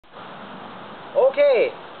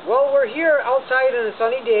Okay, well, we're here outside on a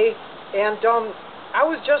sunny day, and I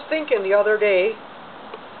was just thinking the other day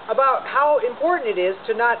about how important it is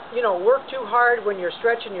to not, work too hard when you're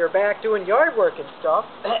stretching your back doing yard work and stuff.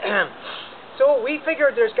 So we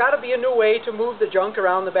figured there's got to be a new way to move the junk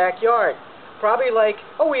around the backyard. Probably like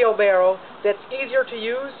a wheelbarrow that's easier to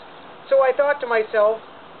use. So I thought to myself,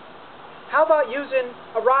 how about using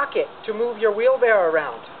a rocket to move your wheelbarrow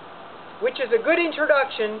around? Which is a good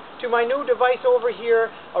introduction to my new device over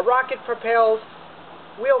here, a rocket-propelled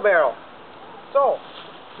wheelbarrow. So,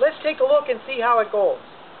 let's take a look and see how it goes.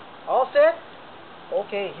 All set?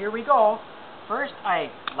 Okay, here we go. First,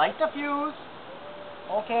 I light the fuse.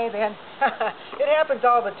 Okay, then, it happens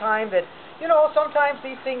all the time that, sometimes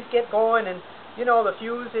these things get going and, the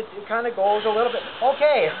fuse, it kind of goes a little bit.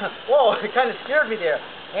 Okay, whoa, it kind of scared me there.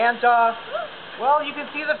 And, well, you can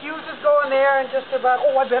see the fuse is going there and just about,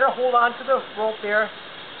 I better hold on to the rope there.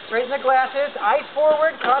 Straighten the glasses, eyes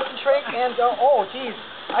forward, concentrate, and, geez,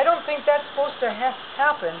 I don't think that's supposed to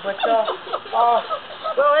happen, but,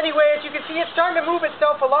 well, anyway, as you can see, it's starting to move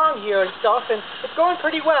itself along here and stuff, and it's going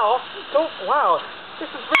pretty well. So, wow, this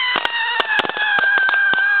is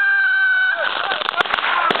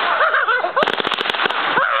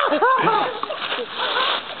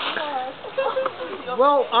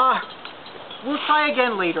well, we'll try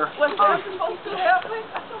again later. Was that supposed to happen?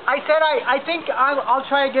 I said I think I'll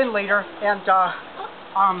try again later, and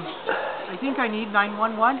I think I need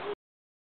 911.